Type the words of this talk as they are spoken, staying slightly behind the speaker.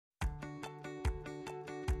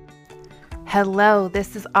Hello,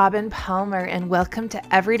 this is Aubin Palmer, and welcome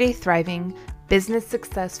to Everyday Thriving Business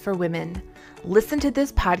Success for Women. Listen to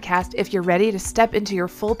this podcast if you're ready to step into your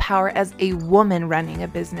full power as a woman running a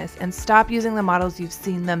business and stop using the models you've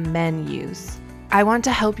seen the men use. I want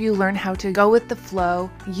to help you learn how to go with the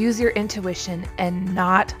flow, use your intuition, and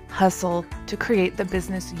not hustle to create the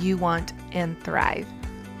business you want and thrive.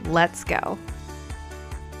 Let's go.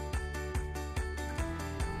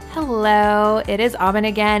 Hello, it is Aubin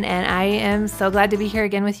again, and I am so glad to be here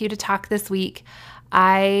again with you to talk this week.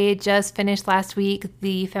 I just finished last week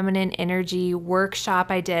the feminine energy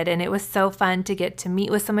workshop I did, and it was so fun to get to meet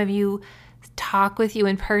with some of you, talk with you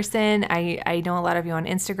in person. I know a lot of you on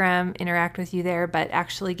Instagram, interact with you there, but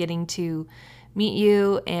actually getting to meet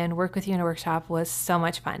you and work with you in a workshop was so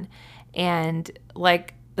much fun. And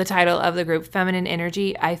like the title of the group, Feminine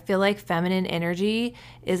Energy, I feel like feminine energy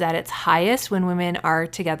is at its highest when women are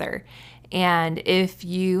together. And if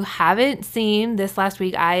you haven't seen this last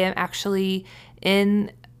week, I am actually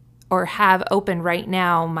in or have open right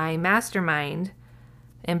now my mastermind,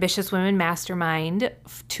 Ambitious Women Mastermind,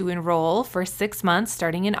 to enroll for 6 months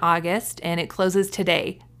starting in August, and it closes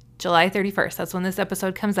today, July 31st. That's when this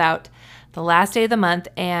episode comes out, the last day of the month,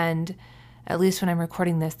 and at least when I'm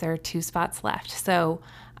recording this, there are 2 spots left. So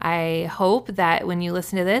I hope that when you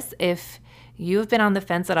listen to this, if you've been on the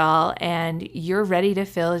fence at all and you're ready to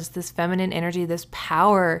feel just this feminine energy, this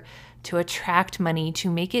power to attract money, to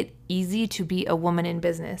make it easy to be a woman in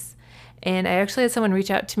business. And I actually had someone reach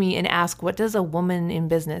out to me and ask, what does a woman in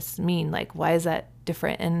business mean? Like, why is that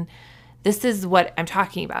different? And this is what I'm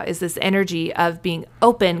talking about, is this energy of being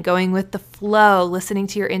open, going with the flow, listening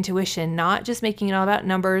to your intuition, not just making it all about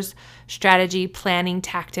numbers, strategy, planning,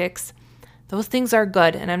 tactics. Those things are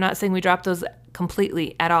good, and I'm not saying we drop those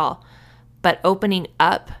completely at all, but opening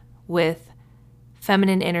up with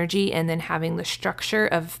feminine energy and then having the structure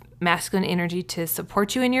of masculine energy to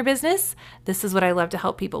support you in your business, this is what I love to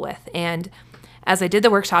help people with. And as I did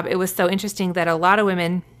the workshop, it was so interesting that a lot of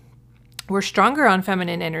women were stronger on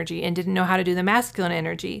feminine energy and didn't know how to do the masculine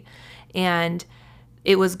energy. And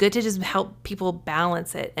it was good to just help people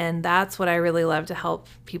balance it. And that's what I really love to help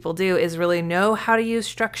people do, is really know how to use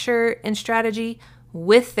structure and strategy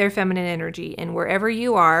with their feminine energy. And wherever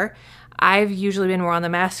you are, I've usually been more on the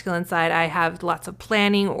masculine side. I have lots of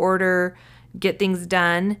planning, order, get things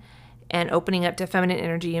done, and opening up to feminine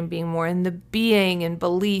energy and being more in the being and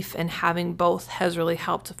belief, and having both has really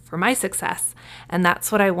helped for my success. And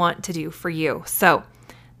that's what I want to do for you. So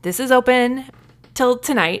this is open till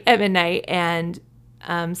tonight at midnight, and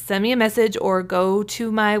send me a message or go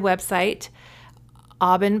to my website,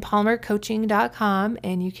 aubinpalmercoaching.com,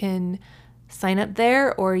 and you can sign up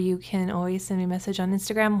there, or you can always send me a message on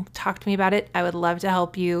Instagram. Talk to me about it. I would love to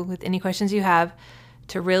help you with any questions you have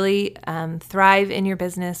to really thrive in your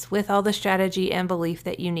business with all the strategy and belief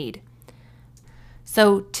that you need.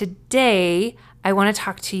 So today, I want to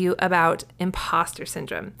talk to you about imposter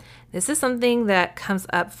syndrome. This is something that comes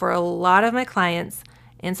up for a lot of my clients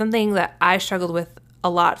and something that I struggled with a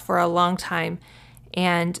lot for a long time.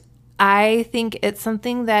 And I think it's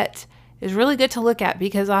something that is really good to look at,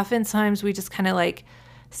 because oftentimes we just kind of like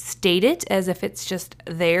state it as if it's just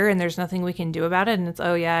there and there's nothing we can do about it. And it's,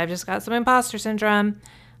 oh yeah, I've just got some imposter syndrome.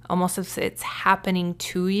 Almost as if it's happening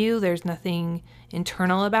to you. There's nothing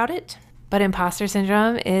internal about it. But imposter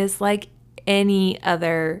syndrome is like any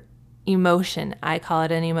other emotion. I call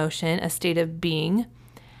it an emotion, a state of being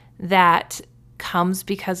that comes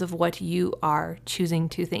because of what you are choosing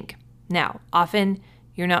to think. Now, often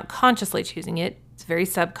you're not consciously choosing it. It's very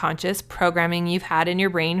subconscious programming you've had in your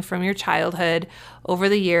brain from your childhood over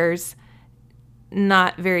the years,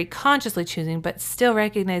 not very consciously choosing, but still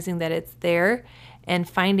recognizing that it's there and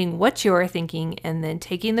finding what you're thinking and then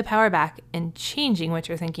taking the power back and changing what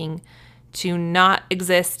you're thinking to not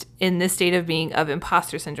exist in this state of being of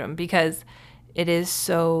imposter syndrome, because it is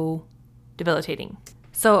so debilitating.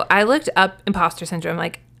 So I looked up imposter syndrome.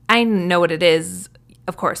 Like, I know what it is,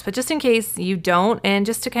 of course, but just in case you don't, and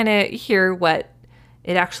just to kind of hear what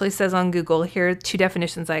it actually says on Google, here are 2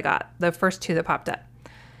 definitions I got, the first 2 that popped up.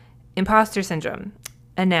 Imposter syndrome,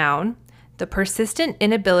 a noun, the persistent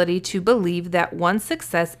inability to believe that one's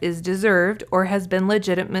success is deserved or has been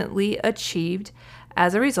legitimately achieved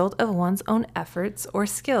as a result of one's own efforts or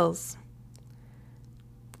skills.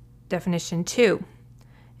 Definition 2.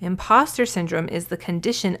 Imposter syndrome is the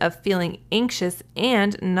condition of feeling anxious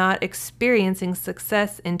and not experiencing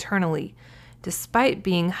success internally, despite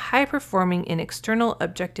being high-performing in external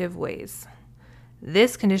objective ways.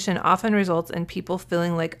 This condition often results in people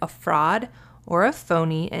feeling like a fraud or a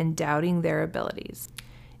phony and doubting their abilities.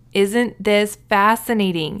 Isn't this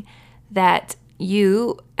fascinating that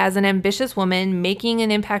you, as an ambitious woman, making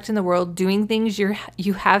an impact in the world, doing things,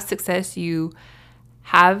 you have success, you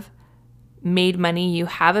have made money, you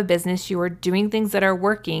have a business, you are doing things that are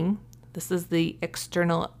working. This is the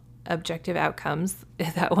external objective outcomes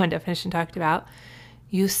that one definition talked about.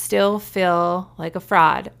 You still feel like a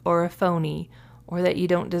fraud or a phony, or that you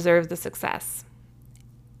don't deserve the success.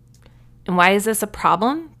 And why is this a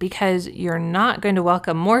problem? Because you're not going to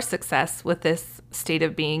welcome more success with this state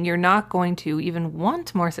of being. You're not going to even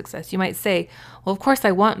want more success. You might say, well, of course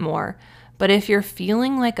I want more. But if you're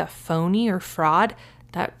feeling like a phony or fraud,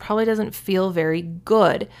 that probably doesn't feel very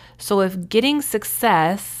good. So if getting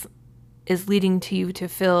success is leading to you to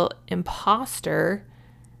feel imposter,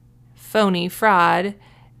 phony, fraud,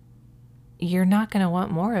 you're not going to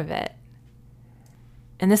want more of it.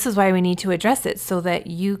 And this is why we need to address it, so that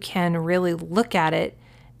you can really look at it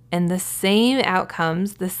and the same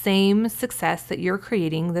outcomes, the same success that you're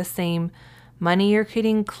creating, the same money you're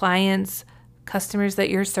creating, clients, customers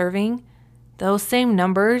that you're serving, those same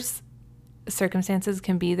numbers, circumstances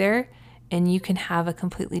can be there, and you can have a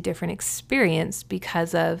completely different experience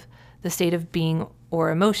because of the state of being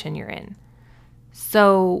or emotion you're in.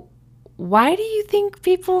 So why do you think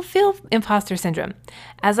people feel imposter syndrome?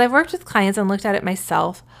 As I've worked with clients and looked at it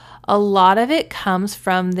myself, a lot of it comes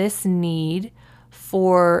from this need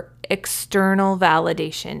for external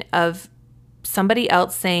validation of somebody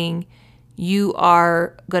else saying you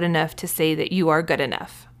are good enough to say that you are good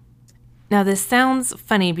enough. Now, this sounds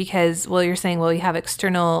funny because, well, you're saying, well, you have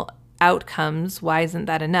external outcomes. Why isn't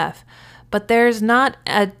that enough? But there's not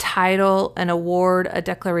a title, an award, a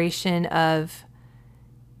declaration of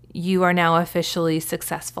you are now officially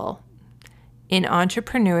successful. In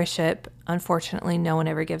entrepreneurship, unfortunately, no one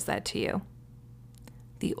ever gives that to you.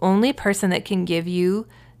 The only person that can give you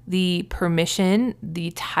the permission,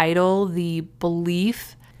 the title, the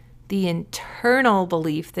belief, the internal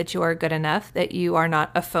belief that you are good enough, that you are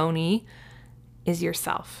not a phony, is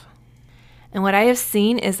yourself. And what I have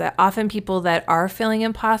seen is that often people that are feeling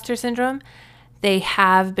imposter syndrome, they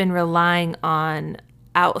have been relying on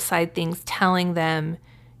outside things telling them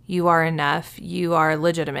you are enough, you are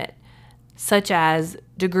legitimate, such as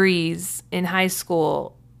degrees in high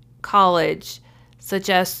school, college, such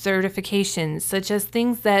as certifications, such as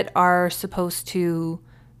things that are supposed to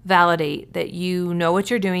validate that you know what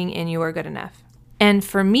you're doing and you are good enough. And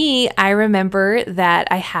for me, I remember that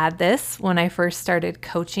I had this when I first started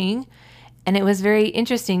coaching, and it was very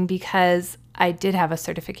interesting because I did have a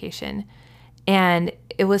certification, and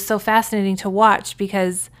it was so fascinating to watch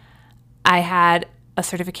because I had a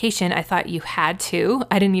certification. I thought you had to.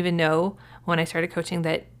 I didn't even know when I started coaching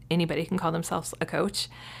that anybody can call themselves a coach.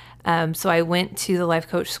 So I went to the life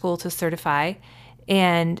coach school to certify.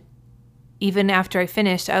 And even after I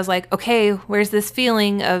finished, I was like, okay, where's this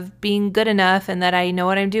feeling of being good enough and that I know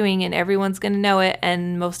what I'm doing and everyone's going to know it.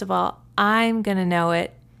 And most of all, I'm going to know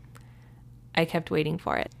it. I kept waiting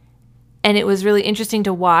for it. And it was really interesting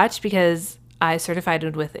to watch because I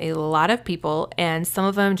certified with a lot of people, and some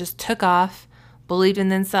of them just took off, believed in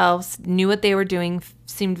themselves, knew what they were doing,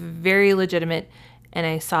 seemed very legitimate. And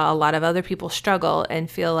I saw a lot of other people struggle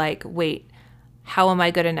and feel like, wait, how am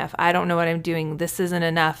I good enough? I don't know what I'm doing. This isn't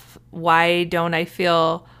enough. Why don't I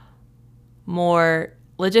feel more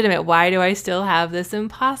legitimate? Why do I still have this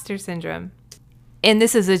imposter syndrome? And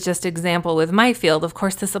this is just an example with my field. Of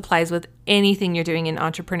course, this applies with anything you're doing in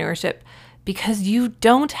entrepreneurship because you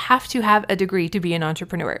don't have to have a degree to be an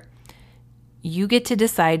entrepreneur. You get to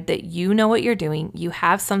decide that you know what you're doing. You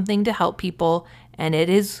have something to help people, and it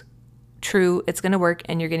is true. It's going to work,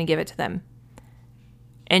 and you're going to give it to them.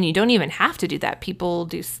 And you don't even have to do that. People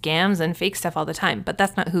do scams and fake stuff all the time, but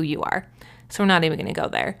that's not who you are. So we're not even going to go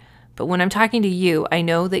there. But when I'm talking to you, I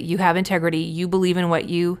know that you have integrity. You believe in what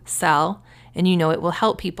you sell, and you know it will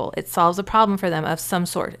help people. It solves a problem for them of some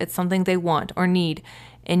sort. It's something they want or need,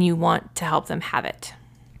 and you want to help them have it.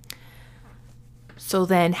 So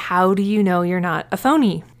then how do you know you're not a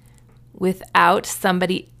phony? Without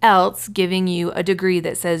somebody else giving you a degree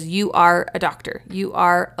that says you are a doctor, you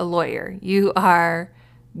are a lawyer, you are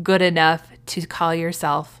good enough to call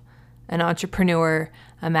yourself an entrepreneur,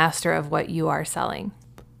 a master of what you are selling.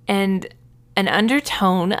 And an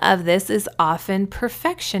undertone of this is often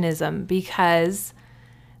perfectionism, because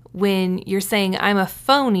when you're saying I'm a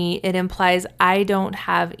phony, it implies I don't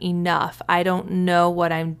have enough. I don't know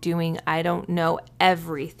what I'm doing. I don't know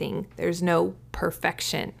everything. There's no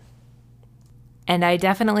perfection. And I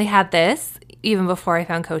definitely had this even before I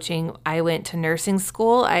found coaching. I went to nursing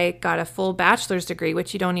school. I got a full bachelor's degree,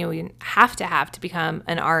 which you don't even have to become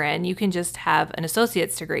an RN. You can just have an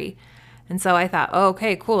associate's degree. And so I thought, oh,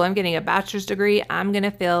 okay, cool. I'm getting a bachelor's degree. I'm going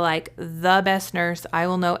to feel like the best nurse. I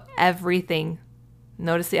will know everything.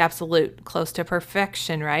 Notice the absolute, close to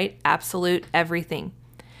perfection, right? Absolute everything.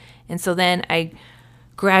 And so then I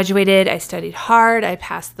graduated, I studied hard, I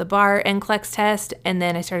passed the bar NCLEX test, and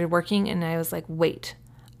then I started working and I was like, wait,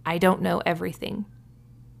 I don't know everything.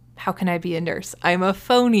 How can I be a nurse? I'm a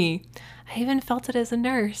phony. I even felt it as a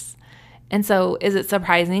nurse. And so is it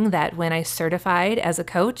surprising that when I certified as a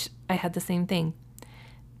coach, I had the same thing?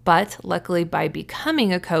 But luckily by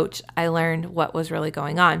becoming a coach, I learned what was really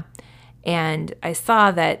going on. And I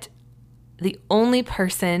saw that the only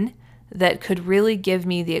person that could really give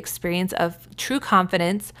me the experience of true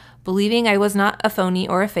confidence, believing I was not a phony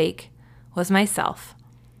or a fake, was myself.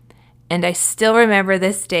 And I still remember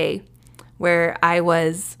this day where I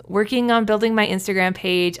was working on building my Instagram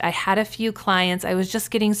page. I had a few clients. I was just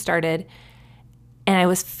getting started. And I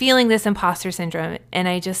was feeling this imposter syndrome. And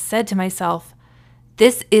I just said to myself,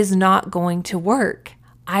 this is not going to work.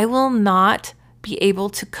 I will not be able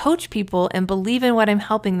to coach people and believe in what I'm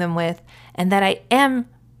helping them with, and that I am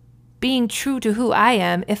being true to who I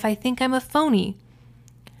am if I think I'm a phony.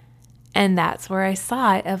 And that's where I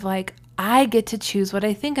saw it of like, I get to choose what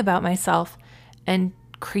I think about myself and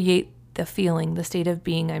create the feeling, the state of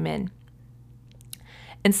being I'm in.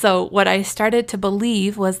 And so what I started to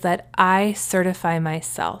believe was that I certify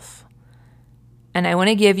myself. And I want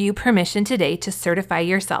to give you permission today to certify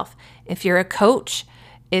yourself. If you're a coach,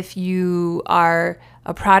 if you are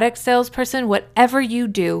a product salesperson, whatever you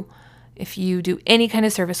do, if you do any kind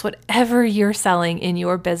of service, whatever you're selling in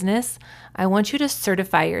your business, I want you to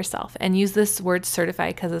certify yourself, and use this word certify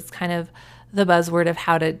because it's kind of the buzzword of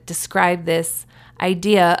how to describe this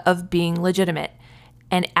idea of being legitimate.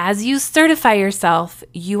 And as you certify yourself,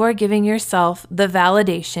 you are giving yourself the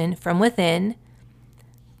validation from within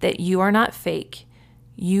that you are not fake.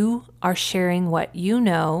 You are sharing what you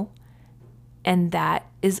know, and that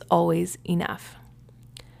is always enough.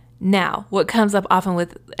 Now, what comes up often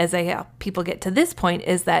with as people get to this point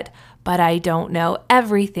is that, but I don't know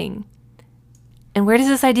everything. And where does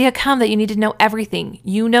this idea come that you need to know everything?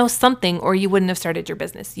 You know something, or you wouldn't have started your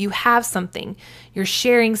business. You have something. You're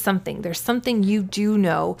sharing something. There's something you do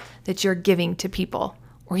know that you're giving to people,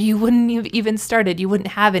 or you wouldn't have even started. You wouldn't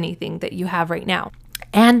have anything that you have right now.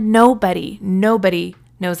 And nobody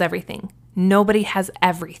knows everything. Nobody has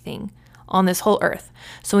everything on this whole earth.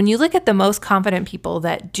 So when you look at the most confident people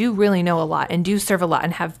that do really know a lot and do serve a lot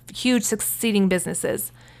and have huge succeeding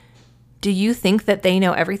businesses, do you think that they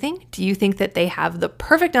know everything? Do you think that they have the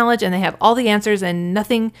perfect knowledge and they have all the answers and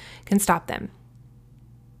nothing can stop them?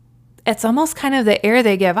 It's almost kind of the air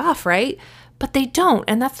they give off, right? But they don't,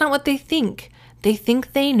 and that's not what they think. They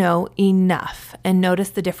think they know enough, and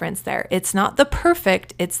notice the difference there. It's not the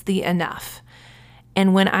perfect, it's the enough.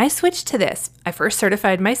 And when I switched to this, I first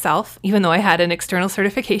certified myself, even though I had an external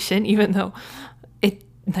certification, even though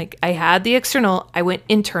I had the external, I went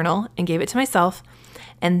internal and gave it to myself.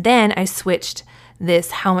 And then I switched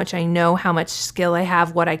this, how much I know, how much skill I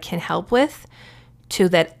have, what I can help with, to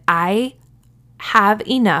that I have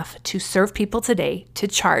enough to serve people today, to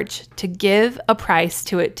charge, to give a price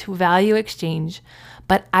to it, to value exchange.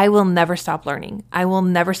 But I will never stop learning. I will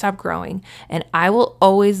never stop growing. And I will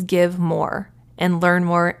always give more and learn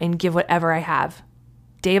more and give whatever I have,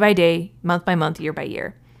 day by day, month by month, year by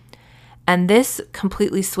year. And this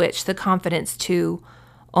completely switched the confidence to,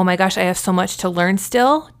 oh my gosh, I have so much to learn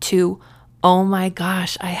still, to, oh my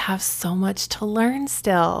gosh, I have so much to learn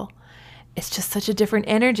still. It's just such a different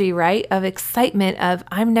energy, right? Of excitement of,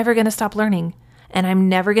 I'm never going to stop learning, and I'm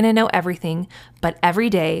never going to know everything, but every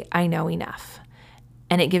day I know enough.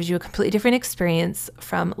 And it gives you a completely different experience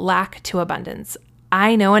from lack to abundance.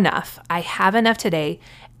 I know enough. I have enough today,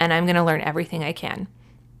 and I'm going to learn everything I can.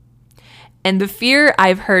 And the fear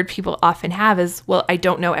I've heard people often have is, well, I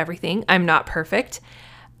don't know everything. I'm not perfect.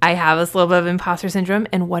 I have this little bit of imposter syndrome,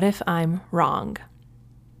 and what if I'm wrong?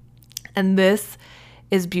 And this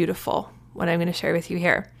is beautiful, what I'm going to share with you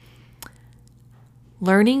here.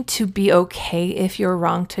 Learning to be okay if you're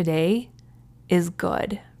wrong today is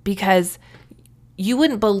good, because you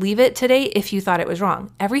wouldn't believe it today if you thought it was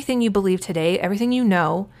wrong. Everything you believe today, everything you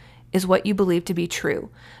know, is what you believe to be true.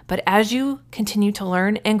 But as you continue to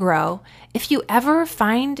learn and grow, if you ever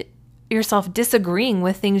find yourself disagreeing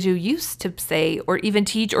with things you used to say or even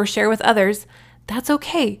teach or share with others, that's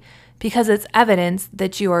okay, because it's evidence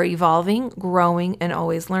that you are evolving, growing, and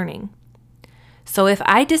always learning. So if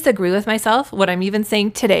I disagree with myself, what I'm even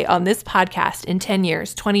saying today on this podcast in 10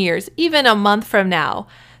 years, 20 years, even a month from now,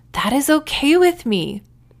 that is okay with me.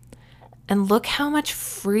 And look how much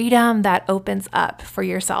freedom that opens up for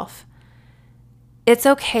yourself. It's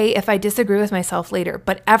okay if I disagree with myself later,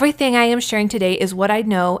 but everything I am sharing today is what I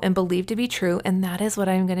know and believe to be true, and that is what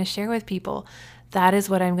I'm going to share with people. That is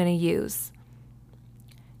what I'm going to use.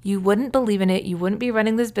 You wouldn't believe in it. You wouldn't be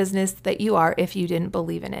running this business that you are if you didn't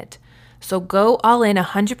believe in it. So go all in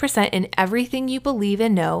 100% in everything you believe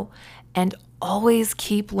and know, and always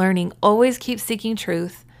keep learning, always keep seeking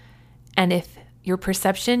truth. And if your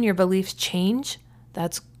perception, your beliefs change,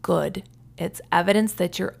 that's good. It's evidence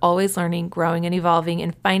that you're always learning, growing, and evolving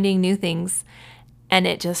and finding new things. And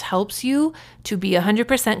it just helps you to be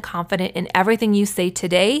 100% confident in everything you say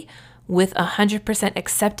today, with 100%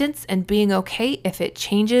 acceptance and being okay if it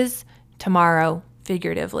changes tomorrow,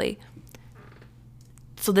 figuratively.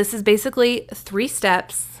 So this is basically 3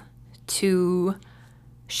 steps to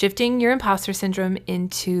shifting your imposter syndrome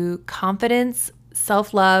into confidence,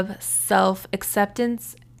 self-love,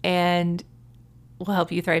 self-acceptance, and will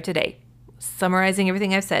help you thrive today. Summarizing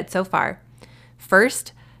everything I've said so far.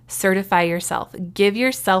 First, certify yourself. Give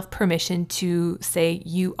yourself permission to say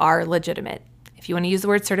you are legitimate. If you want to use the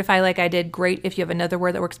word certify like I did, great. If you have another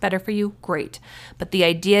word that works better for you, great. But the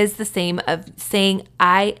idea is the same of saying,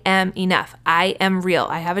 I am enough. I am real.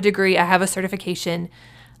 I have a degree. I have a certification.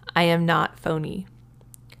 I am not phony.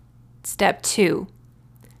 Step 2,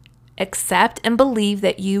 accept and believe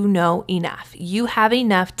that you know enough. You have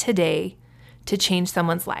enough today to change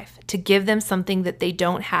someone's life, to give them something that they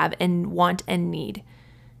don't have and want and need.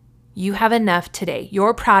 You have enough today.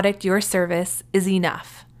 Your product, your service is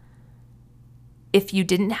enough. If you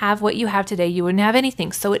didn't have what you have today, you wouldn't have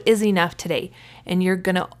anything. So it is enough today. And you're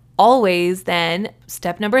going to always then,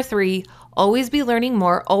 step number 3, always be learning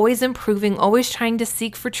more, always improving, always trying to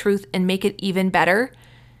seek for truth and make it even better.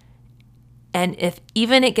 And if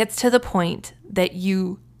even it gets to the point that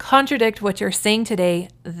you contradict what you're saying today,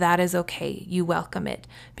 that is okay. You welcome it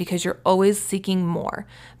because you're always seeking more.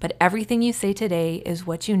 But everything you say today is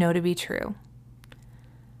what you know to be true.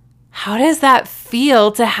 How does that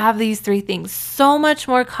feel to have these 3 things? So much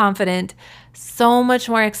more confident, so much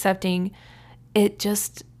more accepting. It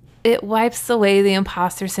wipes away the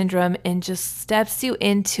imposter syndrome and just steps you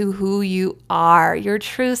into who you are, your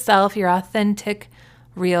true self, your authentic,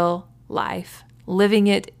 real life, living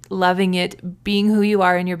it, loving it, being who you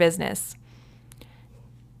are in your business.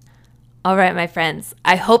 All right, my friends,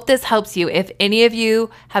 I hope this helps you. If any of you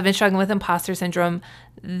have been struggling with imposter syndrome,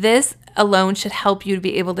 this alone should help you to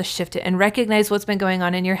be able to shift it and recognize what's been going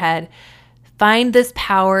on in your head. Find this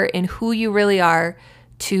power in who you really are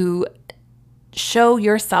to show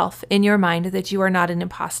yourself in your mind that you are not an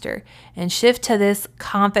imposter, and shift to this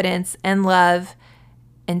confidence and love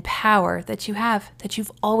and power that you have, that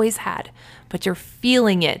you've always had, but you're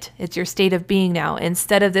feeling it. It's your state of being now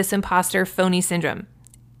instead of this imposter phony syndrome.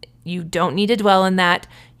 You don't need to dwell in that.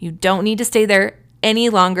 You don't need to stay there any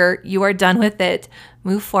longer. You are done with it.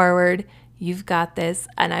 Move forward. You've got this,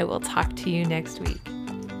 and I will talk to you next week.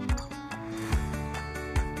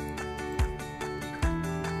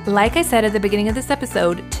 Like I said at the beginning of this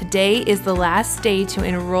episode, today is the last day to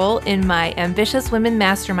enroll in my Ambitious Women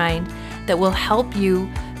Mastermind that will help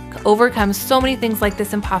you overcome so many things like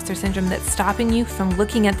this imposter syndrome that's stopping you from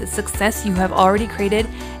looking at the success you have already created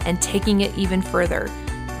and taking it even further.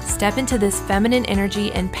 Step into this feminine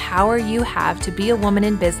energy and power you have to be a woman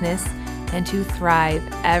in business and to thrive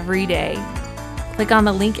every day. Click on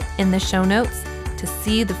the link in the show notes to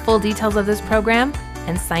see the full details of this program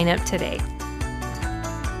and sign up today.